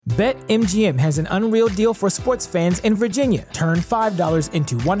BetMGM has an unreal deal for sports fans in Virginia. Turn $5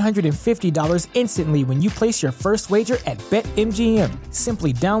 into $150 instantly when you place your first wager at BetMGM.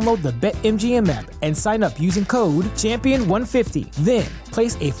 Simply download the BetMGM app and sign up using code Champion150. Then,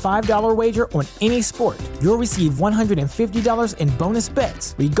 place a $5 wager on any sport. You'll receive $150 in bonus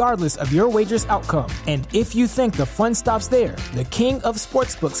bets, regardless of your wager's outcome. And if you think the fun stops there, the King of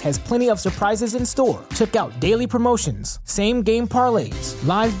Sportsbooks has plenty of surprises in store. Check out daily promotions, same-game parlays,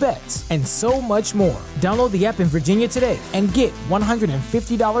 live bets, and so much more. Download the app in Virginia today and get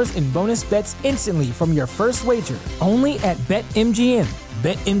 $150 in bonus bets instantly from your first wager. Only at BetMGM.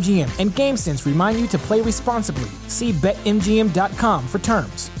 BetMGM and GameSense remind you to play responsibly. See BetMGM.com for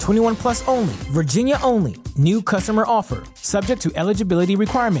terms. 21 plus only. Virginia only. New customer offer. Subject to eligibility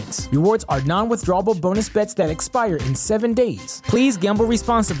requirements. Rewards are non-withdrawable bonus bets that expire in 7 days. Please gamble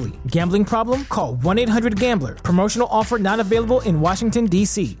responsibly. Gambling problem? Call 1-800-GAMBLER. Promotional offer not available in Washington,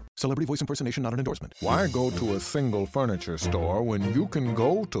 D.C. Celebrity voice impersonation not an endorsement. Why go to a single furniture store when you can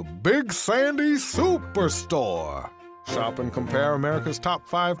go to Big Sandy Superstore? Shop and compare America's top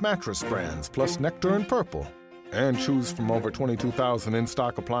 5 mattress brands, plus Nectar and Purple. And choose from over 22,000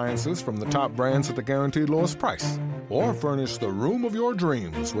 in-stock appliances from the top brands at the guaranteed lowest price. Or furnish the room of your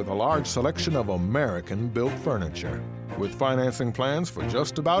dreams with a large selection of American-built furniture. With financing plans for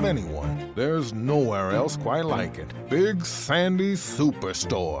just about anyone, there's nowhere else quite like it. Big Sandy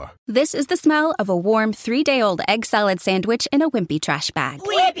Superstore. This is the smell of a warm 3-day-old egg salad sandwich in a Wimpy trash bag.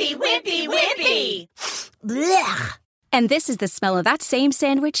 Wimpy, Wimpy, Wimpy! Blech! And this is the smell of that same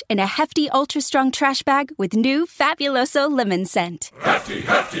sandwich in a hefty, ultra-strong trash bag with new Fabuloso lemon scent. Hefty,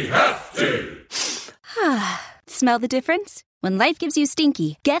 hefty, hefty! Smell the difference? When life gives you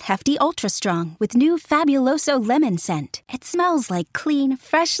stinky, get Hefty Ultra Strong with new Fabuloso lemon scent. It smells like clean,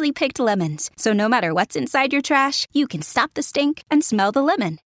 freshly picked lemons. So no matter what's inside your trash, you can stop the stink and smell the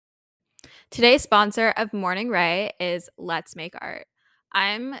lemon. Today's sponsor of Morning Ray is Let's Make Art.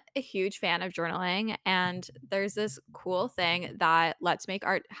 I'm a huge fan of journaling, and there's this cool thing that Let's Make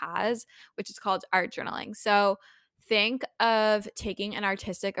Art has, which is called art journaling. So think of taking an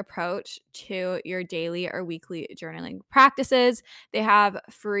artistic approach to your daily or weekly journaling practices. They have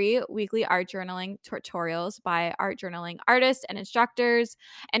free weekly art journaling tutorials by art journaling artists and instructors,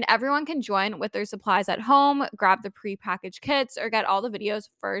 and everyone can join with their supplies at home, grab the pre-packaged kits, or get all the videos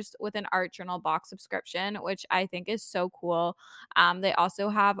first with an art journal box subscription, which I think is so cool. They also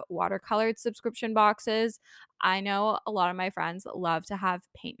have watercolored subscription boxes. I know a lot of my friends love to have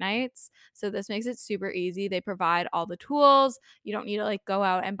paint nights, so this makes it super easy. They provide all the tools. You don't need to go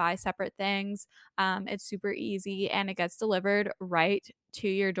out and buy separate things. It's super easy, and it gets delivered right to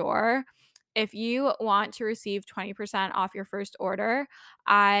your door. If you want to receive 20% off your first order,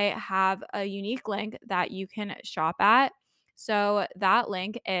 I have a unique link that you can shop at. So that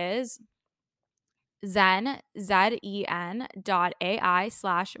link is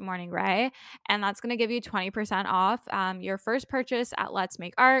zen.ai/morningray, and that's going to give you 20% off your first purchase at Let's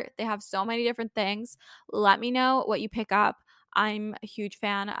Make Art. They have so many different things. Let me know what you pick up. I'm a huge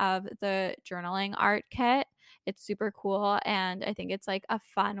fan of the journaling art kit. It's super cool, and I think it's a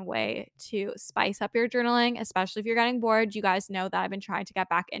fun way to spice up your journaling, especially if you're getting bored. You guys know that I've been trying to get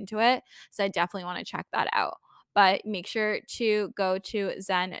back into it, so I definitely want to check that out. But make sure to go to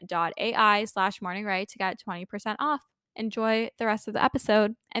zen.ai/morningray to get 20% off. Enjoy the rest of the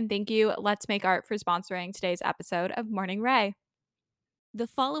episode. And thank you, Let's Make Art, for sponsoring today's episode of Morning Ray. The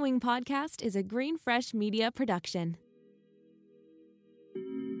following podcast is a Green Fresh Media production.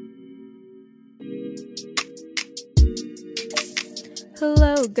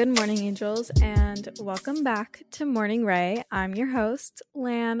 Hello, good morning, angels, and welcome back to Morning Ray. I'm your host,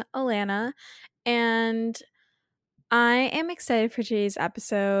 Alana, and I am excited for today's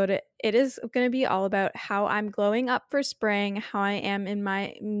episode. It is going to be all about how I'm glowing up for spring, how I am in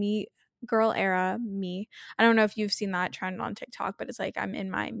my me girl era. I don't know if you've seen that trend on TikTok, but it's I'm in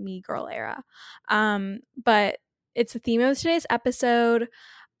my me girl era. But it's the theme of today's episode.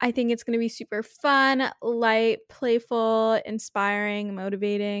 I think it's going to be super fun, light, playful, inspiring,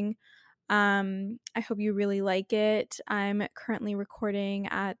 motivating. I hope you really like it. I'm currently recording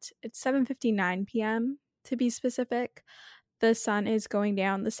it's 7:59 p.m. to be specific. The sun is going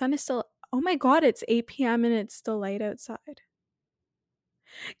down. The sun is still, oh my god, it's 8 p.m. and it's still light outside.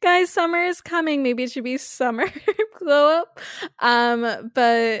 Guys, summer is coming. Maybe it should be summer glow up.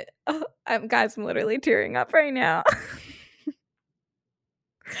 But guys, I'm literally tearing up right now.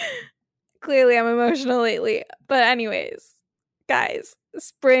 Clearly I'm emotional lately. But anyways, guys,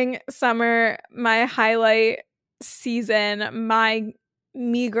 spring, summer, my highlight season, my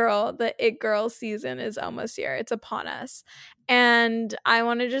me girl, the it girl season is almost here. It's upon us. And I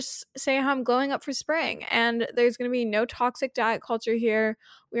want to just say how I'm glowing up for spring. And there's going to be no toxic diet culture here.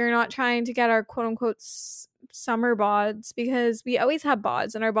 We are not trying to get our quote unquote summer bods, because we always have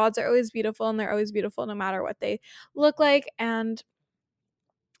bods, and our bods are always beautiful, and they're always beautiful no matter what they look like. And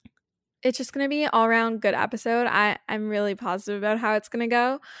it's just going to be an all-around good episode. I'm really positive about how it's going to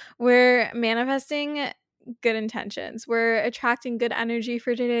go. We're manifesting good intentions. We're attracting good energy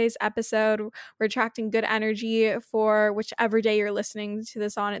for today's episode. We're attracting good energy for whichever day you're listening to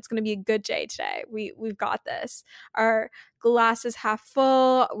this on. It's going to be a good day today. We've got this. Our glass is half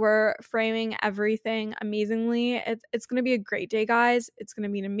full. We're framing everything amazingly. It's going to be a great day, guys. It's going to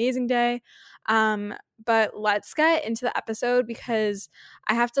be an amazing day. But let's get into the episode, because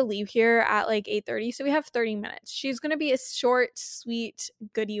I have to leave here at like 8:30, so we have 30 minutes. She's going to be a short, sweet,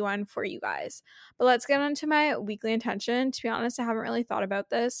 goody one for you guys. But let's get into my weekly intention. To be honest, I haven't really thought about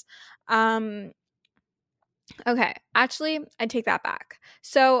this. Okay, actually, I take that back.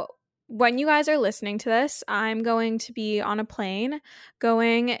 So when you guys are listening to this, I'm going to be on a plane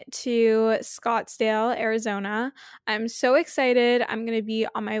going to Scottsdale, Arizona. I'm so excited. I'm going to be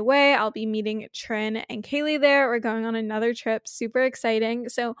on my way. I'll be meeting Trin and Kaylee there. We're going on another trip. Super exciting.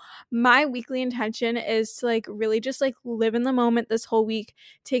 So my weekly intention is to like really just like live in the moment this whole week,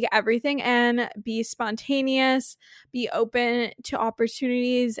 take everything in, be spontaneous, be open to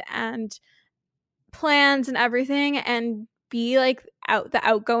opportunities and plans and everything, and be like the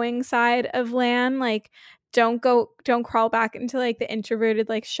outgoing side of Lan. Like don't crawl back into like the introverted,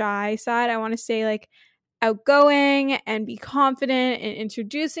 like shy side. I want to stay like outgoing and be confident in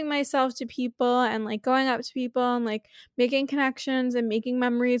introducing myself to people and like going up to people and like making connections and making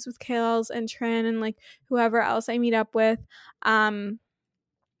memories with Kales and Trin and like whoever else I meet up with.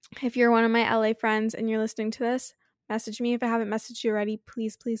 If you're one of my LA friends and you're listening to this, message me. If I haven't messaged you already,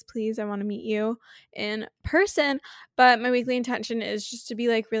 please, please, please, I want to meet you in person. But my weekly intention is just to be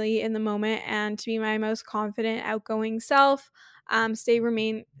like really in the moment and to be my most confident, outgoing self. Stay and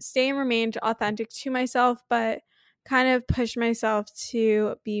remain authentic to myself, but kind of push myself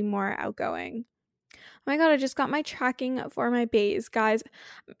to be more outgoing. Oh my god, I just got my tracking for my bays, guys.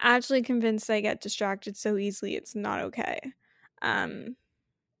 I'm actually convinced I get distracted so easily. It's not okay.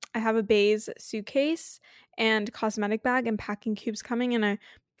 I have a Bays suitcase and cosmetic bag and packing cubes coming, and I'm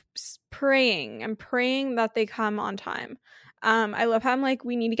praying that they come on time. I love how I'm like,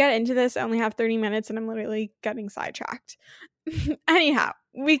 we need to get into this. I only have 30 minutes and I'm literally getting sidetracked. Anyhow,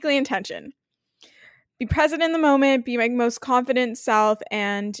 weekly intention. Be present in the moment, be my most confident self,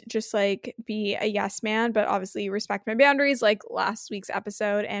 and just like be a yes man, but obviously respect my boundaries like last week's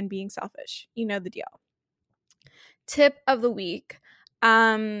episode, and being selfish. You know the deal. Tip of the week.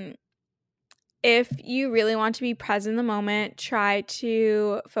 If you really want to be present in the moment, try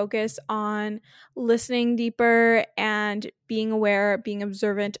to focus on listening deeper and being aware, being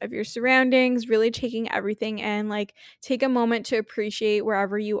observant of your surroundings, really taking everything in. Like take a moment to appreciate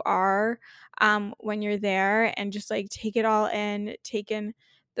wherever you are when you're there, and just like take it all in, take in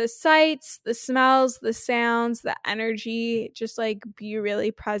the sights, the smells, the sounds, the energy, just like be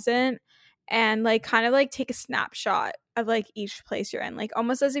really present and like kind of like take a snapshot of like each place you're in, like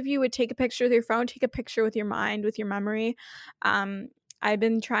almost as if you would take a picture with your phone, take a picture with your mind, with your memory. I've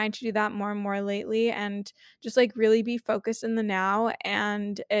been trying to do that more and more lately, and just like really be focused in the now,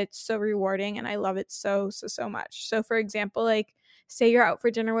 and it's so rewarding and I love it so much. So for example, like say you're out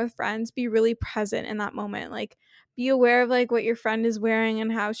for dinner with friends, be really present in that moment, like be aware of like what your friend is wearing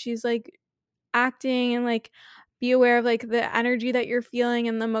and how she's like acting, and like be aware of like the energy that you're feeling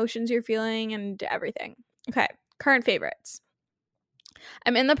and the emotions you're feeling and everything. Okay, current favorites.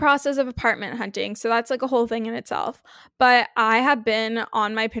 I'm in the process of apartment hunting, so that's like a whole thing in itself. But I have been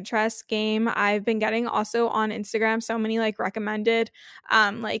on my Pinterest game. I've been getting also on Instagram so many like recommended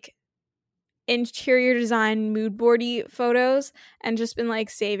like interior design mood boardy photos, and just been like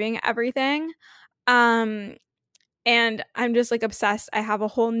saving everything. And I'm just like obsessed. I have a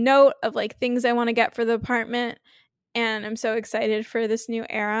whole note of like things I want to get for the apartment, and I'm so excited for this new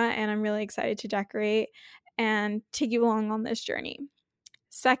era, and I'm really excited to decorate and take you along on this journey.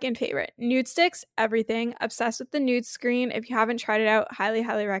 Second favorite, nude sticks, everything. Obsessed with the nude screen. If you haven't tried it out, highly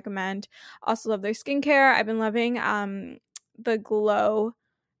recommend. Also love their skincare. I've been loving the glow.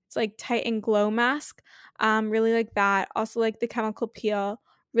 It's like Titan glow mask. Really like that. Also like the chemical peel.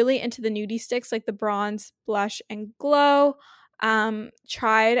 Really into the nudie sticks, like the bronze, blush, and glow.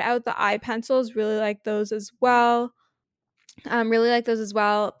 Tried out the eye pencils. Really like those as well.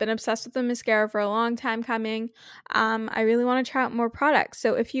 Been obsessed with the mascara for a long time coming. I really want to try out more products.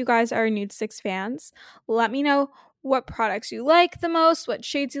 So if you guys are nude sticks fans, let me know what products you like the most, what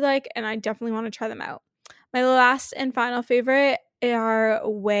shades you like, and I definitely want to try them out. My last and final favorite are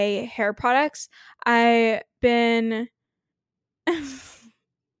Ouai hair products. I've been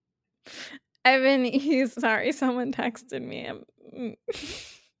sorry, someone texted me.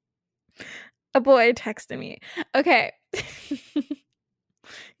 A boy texted me. Okay. You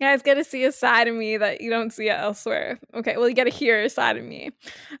guys get to see a side of me that you don't see elsewhere. Okay, well, you get to hear a side of me.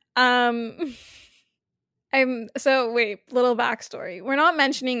 Little backstory. We're not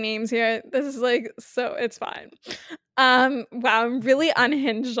mentioning names here. This is so it's fine. Wow, I'm really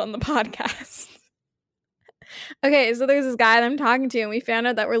unhinged on the podcast. Okay, so there's this guy that I'm talking to, and we found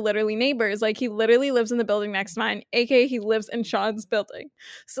out that we're literally neighbors. He literally lives in the building next to mine, aka he lives in Sean's building.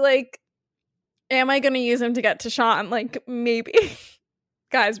 So, am I going to use him to get to Sean? Maybe.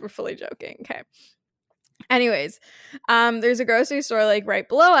 Guys, we're fully joking. Okay. Anyways, there's a grocery store right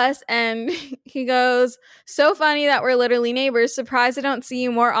below us, and he goes, "So funny that we're literally neighbors. Surprised I don't see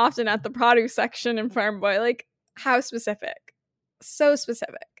you more often at the produce section in Farm Boy." How specific? So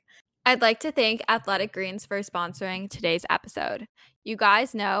specific. I'd like to thank Athletic Greens for sponsoring today's episode. You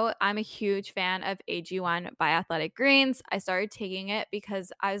guys know I'm a huge fan of AG1 by Athletic Greens. I started taking it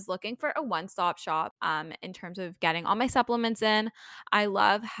because I was looking for a one-stop shop in terms of getting all my supplements in. I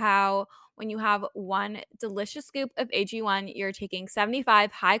love how when you have one delicious scoop of AG1, you're taking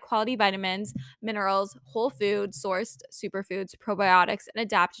 75 high-quality vitamins, minerals, whole food, sourced superfoods, probiotics, and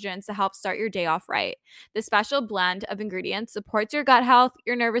adaptogens to help start your day off right. This special blend of ingredients supports your gut health,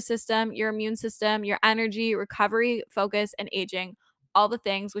 your nervous system, your immune system, your energy, recovery, focus, and aging. All the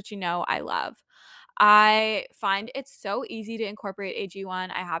things which I love. I find it's so easy to incorporate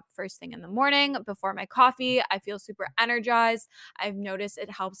AG1. I have first thing in the morning before my coffee. I feel super energized. I've noticed it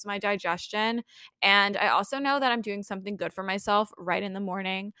helps my digestion. And I also know that I'm doing something good for myself right in the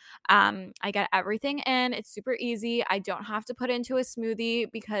morning. I get everything in. It's super easy. I don't have to put it into a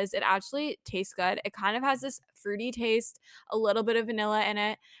smoothie because it actually tastes good. It kind of has this fruity taste, a little bit of vanilla in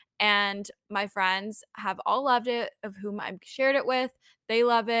it. And my friends have all loved it, of whom I've shared it with. They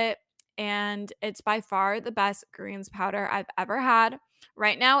love it. And it's by far the best greens powder I've ever had.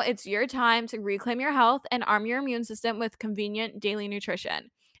 Right now, it's your time to reclaim your health and arm your immune system with convenient daily nutrition.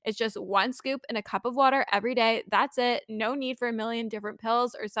 It's just one scoop in a cup of water every day. That's it. No need for a million different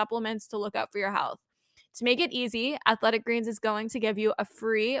pills or supplements to look out for your health. To make it easy, Athletic Greens is going to give you a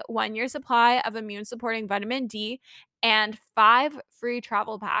free 1-year supply of immune-supporting vitamin D and 5 free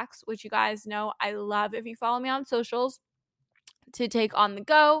travel packs, which you guys know I love if you follow me on socials, to take on the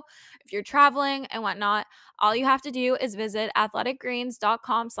go if you're traveling and whatnot. All you have to do is visit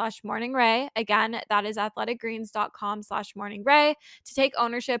athleticgreens.com/morningray. Again, that is athleticgreens.com/morningray to take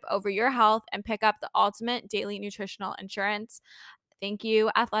ownership over your health and pick up the ultimate daily nutritional insurance. Thank you,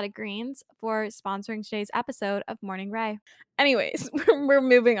 Athletic Greens, for sponsoring today's episode of Morning Ray. Anyways, we're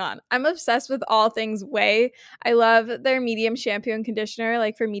moving on. I'm obsessed with all things Ouai. I love their medium shampoo and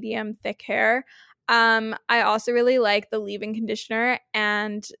conditioner, for medium thick hair. I also really like the leave-in conditioner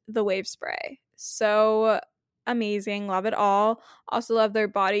and the wave spray. So amazing. Love it all. Also love their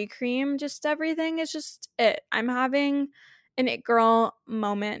body cream. Just everything is just it. I'm having an it girl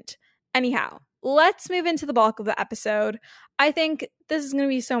moment. Anyhow, let's move into the bulk of the episode. I think this is going to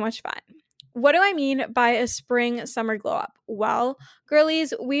be so much fun. What do I mean by a spring summer glow up? Well,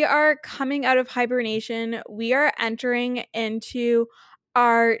 girlies, we are coming out of hibernation. We are entering into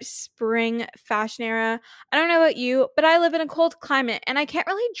our spring fashion era. I don't know about you, but I live in a cold climate and I can't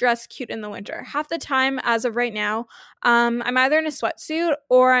really dress cute in the winter. Half the time, as of right now, I'm either in a sweatsuit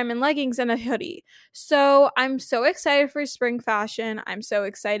or I'm in leggings and a hoodie. So I'm so excited for spring fashion. I'm so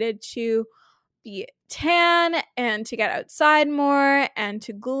excited to be tan and to get outside more and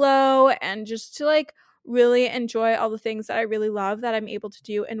to glow and just to really enjoy all the things that I really love that I'm able to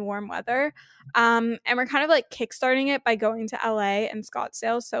do in warm weather. And we're kind of kickstarting it by going to LA and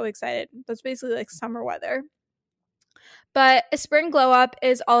Scottsdale. So excited. That's basically summer weather. But a spring glow up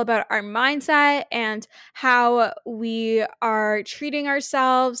is all about our mindset and how we are treating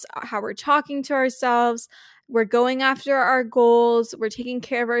ourselves, how we're talking to ourselves. We're going after our goals. We're taking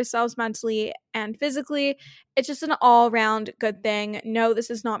care of ourselves mentally and physically. It's just an all-around good thing. No, this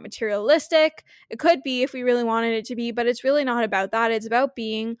is not materialistic. It could be if we really wanted it to be, but it's really not about that. It's about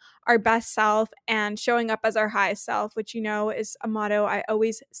being our best self and showing up as our highest self, which is a motto I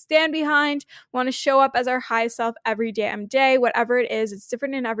always stand behind. We want to show up as our highest self every damn day, whatever it is. It's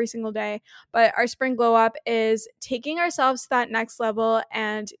different in every single day. But our spring glow up is taking ourselves to that next level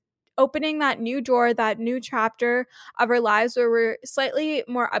and opening that new door, that new chapter of our lives where we're slightly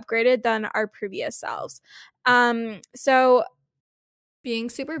more upgraded than our previous selves. So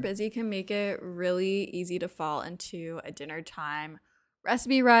Being super busy can make it really easy to fall into a dinner time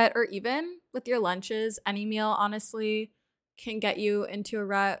recipe rut, or even with your lunches. Any meal, honestly, can get you into a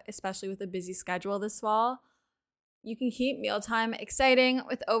rut, especially with a busy schedule this fall. You can keep mealtime exciting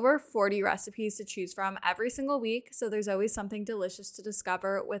with over 40 recipes to choose from every single week, so there's always something delicious to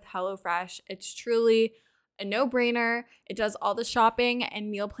discover with HelloFresh. It's truly a no-brainer. It does all the shopping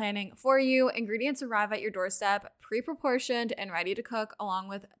and meal planning for you. Ingredients arrive at your doorstep, pre-proportioned and ready to cook, along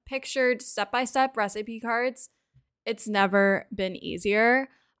with pictured step-by-step recipe cards. It's never been easier.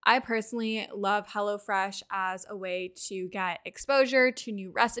 I personally love HelloFresh as a way to get exposure to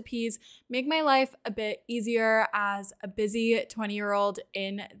new recipes, make my life a bit easier as a busy 20-year-old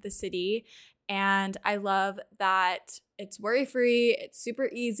in the city. And I love that it's worry-free, it's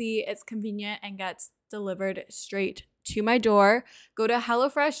super easy, it's convenient, and gets delivered straight to my door. Go to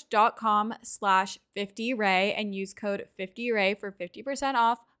HelloFresh.com/50Ray and use code 50Ray for 50%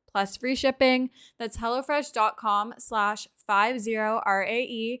 off plus free shipping. That's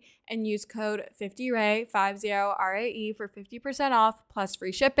HelloFresh.com/50RAE and use code 50Ray, 50RAE for 50% off plus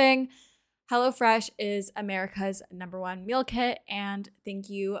free shipping. HelloFresh is America's #1 meal kit, and thank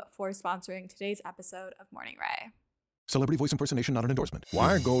you for sponsoring today's episode of Morning Ray. Celebrity voice impersonation not an endorsement.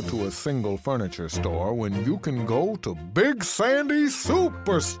 Why go to a single furniture store when you can go to Big Sandy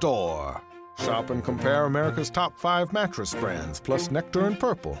Superstore? Shop and compare America's top 5 mattress brands, plus Nectar and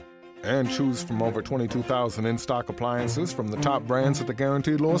Purple. And choose from over 22,000 in-stock appliances from the top brands at the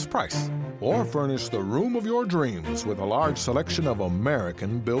guaranteed lowest price. Or furnish the room of your dreams with a large selection of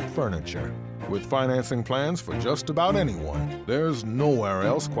American-built furniture. With financing plans for just about anyone, there's nowhere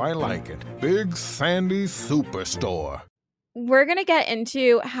else quite like it. Big Sandy Superstore. We're going to get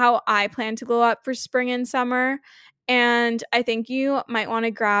into how I plan to glow up for spring and summer. And I think you might want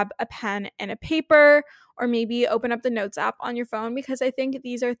to grab a pen and a paper, or maybe open up the Notes app on your phone, because I think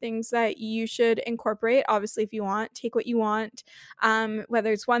these are things that you should incorporate. Obviously, if you want, take what you want,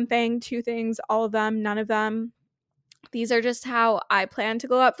 whether it's one thing, two things, all of them, none of them. These are just how I plan to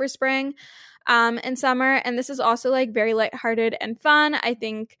glow up for spring and summer. And this is also like very lighthearted and fun. I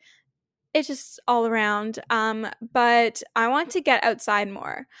think it's just all around. But I want to get outside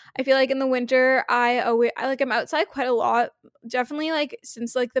more. I feel like in the winter, I'm outside quite a lot. Definitely like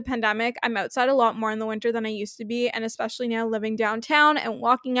since like the pandemic, I'm outside a lot more in the winter than I used to be. And especially now living downtown and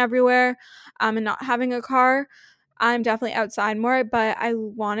walking everywhere and not having a car, I'm definitely outside more, but I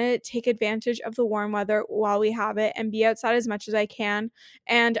want to take advantage of the warm weather while we have it and be outside as much as I can.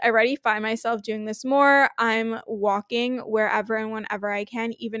 And I already find myself doing this more. I'm walking wherever and whenever I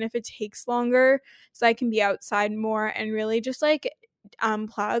can, even if it takes longer, so I can be outside more and really just like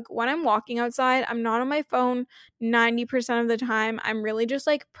unplug. When I'm walking outside, I'm not on my phone 90% of the time. I'm really just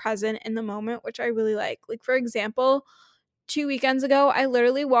like present in the moment, which I really like. Like, for example, 2 weekends ago, I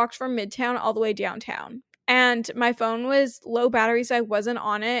literally walked from Midtown all the way downtown. And my phone was low battery, so I wasn't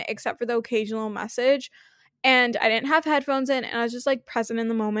on it except for the occasional message. And I didn't have headphones in, and I was just like present in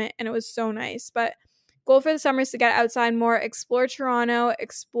the moment, and it was so nice. But goal for the summer is to get outside more, explore Toronto,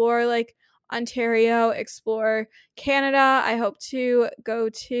 explore like Ontario, explore Canada. I hope to go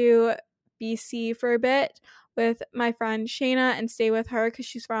to BC for a bit with my friend Shayna and stay with her because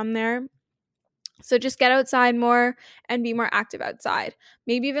she's from there. So just get outside more and be more active outside.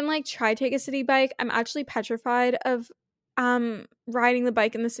 Maybe even like try take a city bike. I'm actually petrified of riding the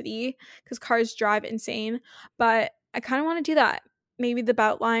bike in the city because cars drive insane. But I kind of want to do that. Maybe the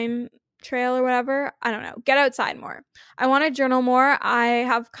Beltline trail or whatever. I don't know. Get outside more. I want to journal more. I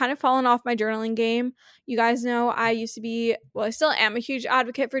have kind of fallen off my journaling game. You guys know I used to be, well, I still am a huge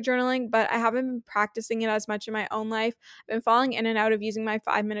advocate for journaling, but I haven't been practicing it as much in my own life. I've been falling in and out of using my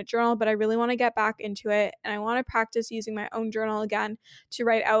 5-minute journal, but I really want to get back into it. And I want to practice using my own journal again to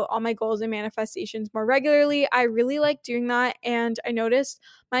write out all my goals and manifestations more regularly. I really like doing that. And I noticed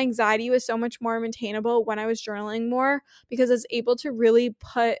my anxiety was so much more maintainable when I was journaling more, because I was able to really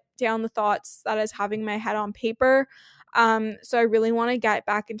put down the thoughts that I was having in my head on paper. So I really want to get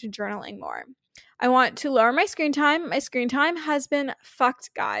back into journaling more. I want to lower my screen time. My screen time has been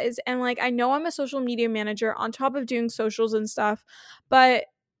fucked, guys. And like, I know I'm a social media manager on top of doing socials and stuff, but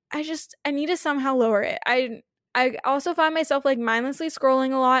I need to somehow lower it. I also find myself like mindlessly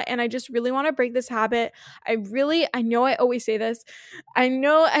scrolling a lot, and I just really want to break this habit. I know I always say this. I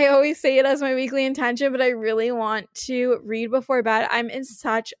know I always say it as my weekly intention, but I really want to read before bed. I'm in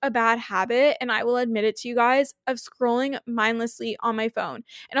such a bad habit, and I will admit it to you guys, of scrolling mindlessly on my phone.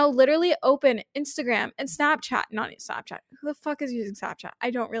 And I'll literally open Instagram and Snapchat. Not Snapchat. Who the fuck is using Snapchat?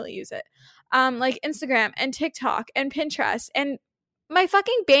 I don't really use it. Like Instagram and TikTok and Pinterest and my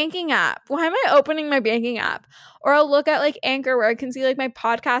fucking banking app. Why am I opening my banking app? Or I'll look at like Anchor where I can see like my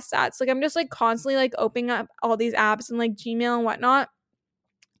podcast stats. Like I'm just like constantly like opening up all these apps and like Gmail and whatnot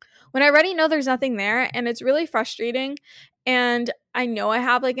when I already know there's nothing there, and it's really frustrating. And I know I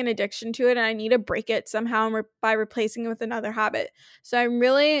have like an addiction to it, and I need to break it somehow by replacing it with another habit. So I'm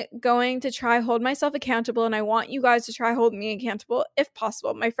really going to try hold myself accountable, and I want you guys to try hold me accountable if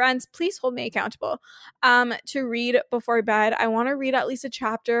possible. My friends, please hold me accountable to read before bed. I want to read at least a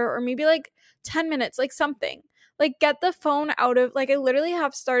chapter or maybe like 10 minutes, like something. Like get the phone out of, like I literally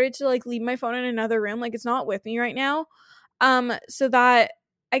have started to like leave my phone in another room. Like it's not with me right now. So that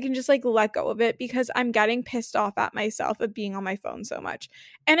I can just like let go of it, because I'm getting pissed off at myself of being on my phone so much.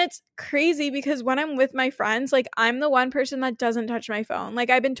 And it's crazy because when I'm with my friends, like I'm the one person that doesn't touch my phone. Like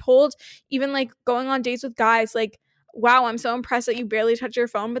I've been told, even like going on dates with guys, like, wow, I'm so impressed that you barely touch your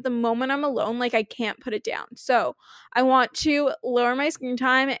phone. But the moment I'm alone, like I can't put it down. So I want to lower my screen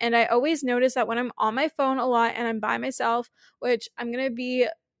time. And I always notice that when I'm on my phone a lot and I'm by myself, which I'm going to be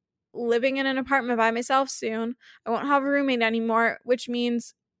living in an apartment by myself soon, I won't have a roommate anymore, which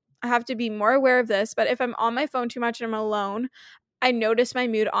means I have to be more aware of this. But if I'm on my phone too much and I'm alone, I notice my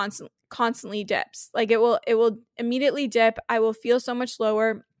mood constantly dips. Like it will immediately dip. I will feel so much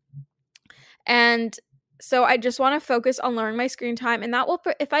lower. And so I just want to focus on lowering my screen time. And that will,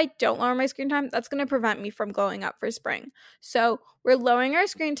 if I don't lower my screen time, that's going to prevent me from glowing up for spring. So we're lowering our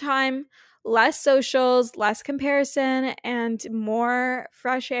screen time, less socials, less comparison, and more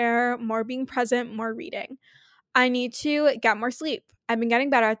fresh air, more being present, more reading. I need to get more sleep. I've been getting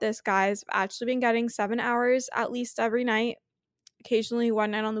better at this, guys. I've actually been getting 7 hours at least every night. Occasionally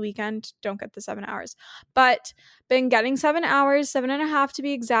one night on the weekend. Don't get the 7 hours. But been getting 7 hours, 7.5 to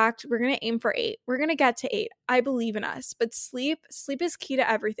be exact. We're going to aim for 8. We're going to get to 8. I believe in us. But sleep is key to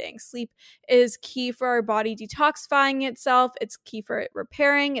everything. Sleep is key for our body detoxifying itself. It's key for it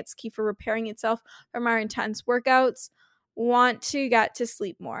repairing. It's key for repairing itself from our intense workouts. Want to get to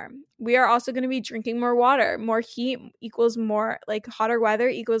sleep more. We are also going to be drinking more water. More heat equals more, like hotter weather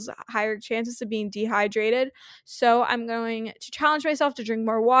equals higher chances of being dehydrated. So I'm going to challenge myself to drink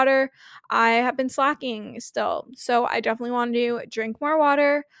more water. I have been slacking still. So I definitely want to drink more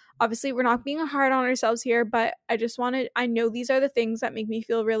water. Obviously, we're not being hard on ourselves here, but I know these are the things that make me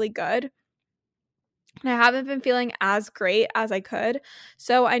feel really good. And I haven't been feeling as great as I could.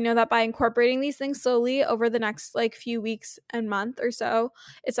 So I know that by incorporating these things slowly over the next like few weeks and month or so,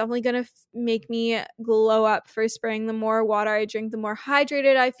 it's definitely going to make me glow up for spring. The more water I drink, the more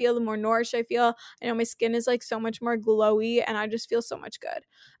hydrated I feel, the more nourished I feel. I know my skin is like so much more glowy and I just feel so much good.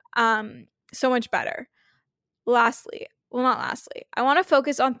 So much better. I want to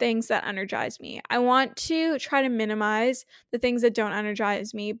focus on things that energize me. I want to try to minimize the things that don't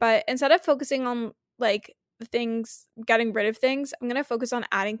energize me. But instead of focusing on like things, getting rid of things, I'm going to focus on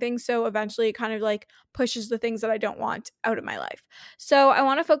adding things. So eventually it kind of like pushes the things that I don't want out of my life. So I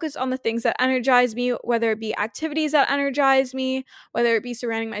want to focus on the things that energize me, whether it be activities that energize me, whether it be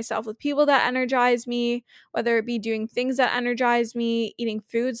surrounding myself with people that energize me, whether it be doing things that energize me, eating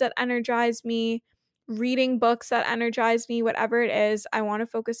foods that energize me, reading books that energize me, whatever it is. I want to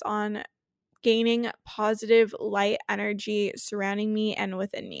focus on gaining positive light energy surrounding me and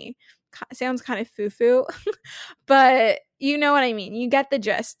within me. Sounds kind of foo-foo, but you know what I mean. You get the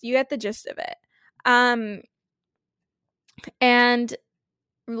gist. You get the gist of it. And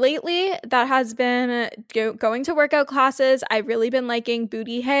lately, that has been going to workout classes. I've really been liking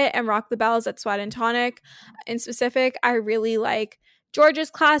Booty Hit and Rock the Bells at Sweat and Tonic. In specific, I really like George's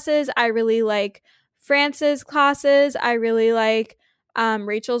classes. I really like France's classes. I really like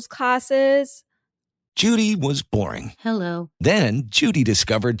Rachel's classes. Judy was boring. Hello. Then Judy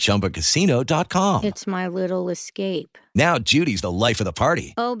discovered ChumbaCasino.com. It's my little escape. Now Judy's the life of the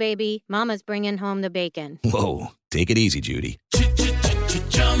party. Oh, baby, mama's bringing home the bacon. Whoa, take it easy, Judy.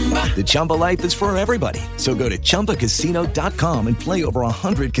 The Chumba life is for everybody. So go to ChumbaCasino.com and play over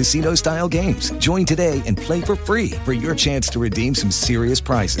 100 casino-style games. Join today and play for free for your chance to redeem some serious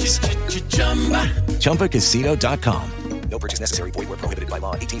prizes. ChumbaCasino.com. No purchase necessary. Void where prohibited by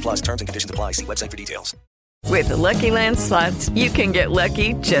law. 18+ terms and conditions apply. See website for details. With the Lucky Land Slots, you can get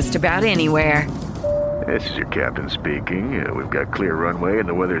lucky just about anywhere. This is your captain speaking. We've got clear runway and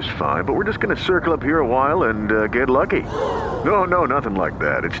the weather's fine, but we're just going to circle up here a while and get lucky. No, nothing like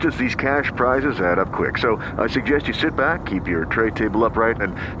that. It's just these cash prizes add up quick. So I suggest you sit back, keep your tray table upright,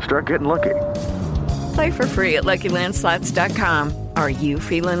 and start getting lucky. Play for free at LuckyLandSlots.com. Are you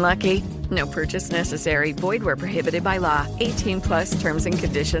feeling lucky? No purchase necessary. Void where prohibited by law. 18+ terms and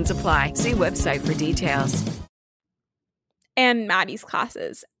conditions apply. See website for details. And Maddie's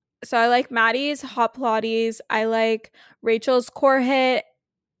classes. So I like Maddie's Hot Pilates. I like Rachel's Core Hit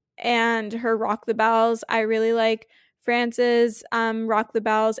and her Rock the Bells. I really like France's Rock the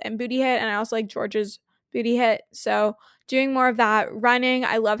Bells and Booty Hit. And I also like George's Booty Hit. So doing more of that. Running,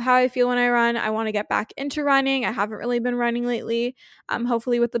 I love how I feel when I run. I want to get back into running. I haven't really been running lately.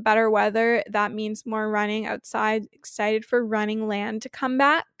 Hopefully with the better weather, that means more running outside. Excited for Running Land to come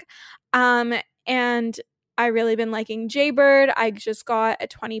back. And I really been liking Jaybird. I just got a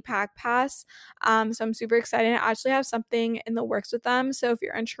 20-pack pass. So I'm super excited. I actually have something in the works with them. So if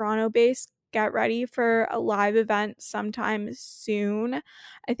you're in Toronto based, get ready for a live event sometime soon.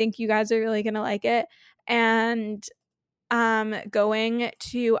 I think you guys are really going to like it. And going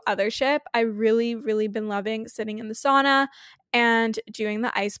to Othership, I really been loving sitting in the sauna and doing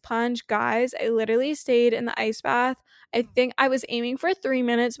the ice plunge. Guys, I literally stayed in the ice bath. I think I was aiming for 3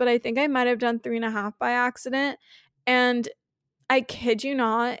 minutes, but I think I might have done 3.5 by accident. And I kid you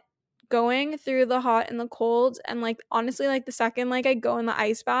not, going through the hot and the cold, and like honestly, like the second like I go in the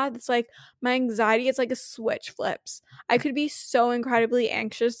ice bath, it's like my anxiety, it's like a switch flips. I could be so incredibly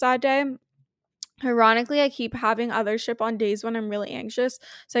anxious that day. Ironically, I keep having Othership on days when I'm really anxious,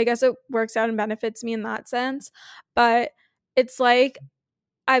 so I guess it works out and benefits me in that sense. But it's like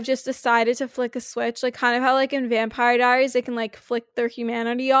I've just decided to flick a switch, like kind of how like in Vampire Diaries they can like flick their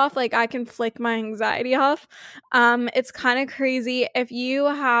humanity off, like I can flick my anxiety off. It's kind of crazy. If you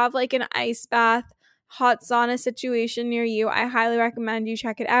have like an ice bath hot sauna situation near you, I highly recommend you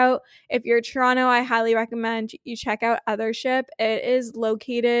check it out. If you're Toronto, I highly recommend you check out Othership. It is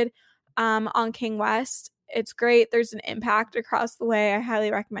located on King West. It's great. There's an Impact across the way. I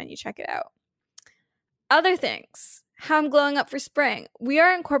highly recommend you check it out. Other things, how I'm glowing up for spring. We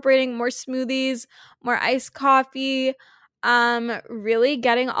are incorporating more smoothies, more iced coffee, really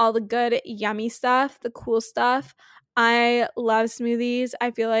getting all the good yummy stuff, the cool stuff. I love smoothies.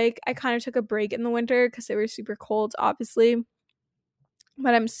 I feel like I kind of took a break in the winter because they were super cold, obviously.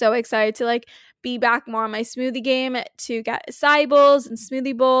 But I'm so excited to like be back more on my smoothie game, to get acai bowls and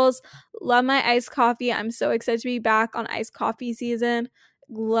smoothie bowls. Love my iced coffee. I'm so excited to be back on iced coffee season.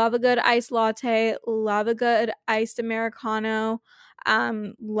 Love a good iced latte. Love a good iced Americano.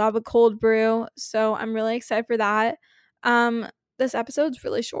 Love a cold brew. So I'm really excited for that. This episode's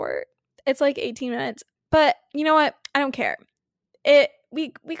really short. It's like 18 minutes. But you know what? I don't care.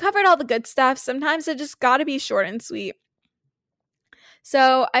 We covered all the good stuff. Sometimes it just gotta be short and sweet.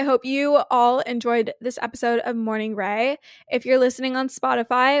 So I hope you all enjoyed this episode of Morning Ray. If you're listening on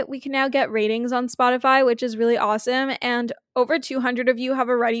Spotify, we can now get ratings on Spotify, which is really awesome. And over 200 of you have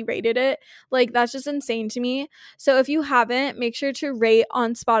already rated it. Like, that's just insane to me. So if you haven't, make sure to rate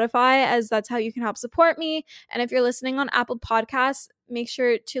on Spotify, as that's how you can help support me. And if you're listening on Apple Podcasts, make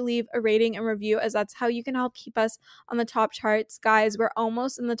sure to leave a rating and review, as that's how you can help keep us on the top charts. Guys, we're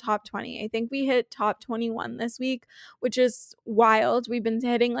almost in the top 20. I think we hit top 21 this week, which is wild. We've been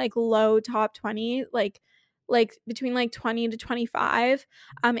hitting like low top 20, like between like 20 to 25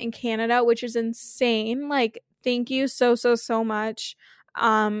 in Canada, which is insane. Like, thank you so much.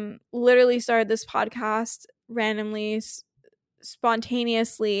 Literally started this podcast randomly,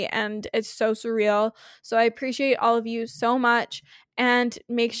 spontaneously, and it's so surreal. So I appreciate all of you so much. And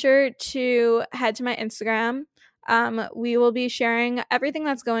make sure to head to my Instagram. We will be sharing everything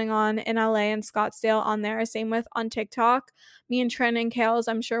that's going on in LA and Scottsdale on there. Same with on TikTok. Me and Trin and Kales,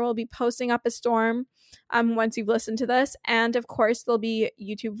 I'm sure we'll be posting up a storm once you've listened to this. And of course, there'll be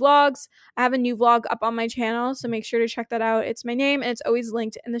YouTube vlogs. I have a new vlog up on my channel, so make sure to check that out. It's my name, and it's always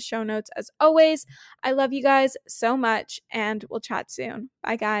linked in the show notes as always. I love you guys so much, and we'll chat soon.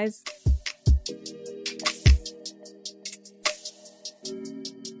 Bye, guys.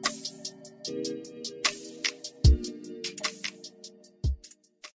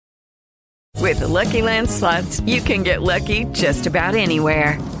 With the Lucky Land Slots, you can get lucky just about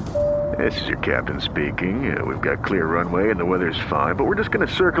anywhere. This is your captain speaking. We've got clear runway and the weather's fine, but we're just going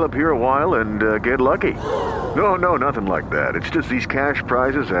to circle up here a while and get lucky. No, nothing like that. It's just these cash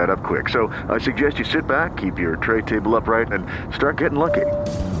prizes add up quick. So I suggest you sit back, keep your tray table upright, and start getting lucky.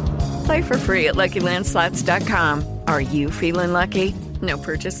 Play for free at LuckyLandSlots.com. Are you feeling lucky? No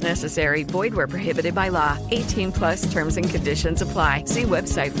purchase necessary. Void where prohibited by law. 18+ terms and conditions apply. See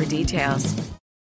website for details.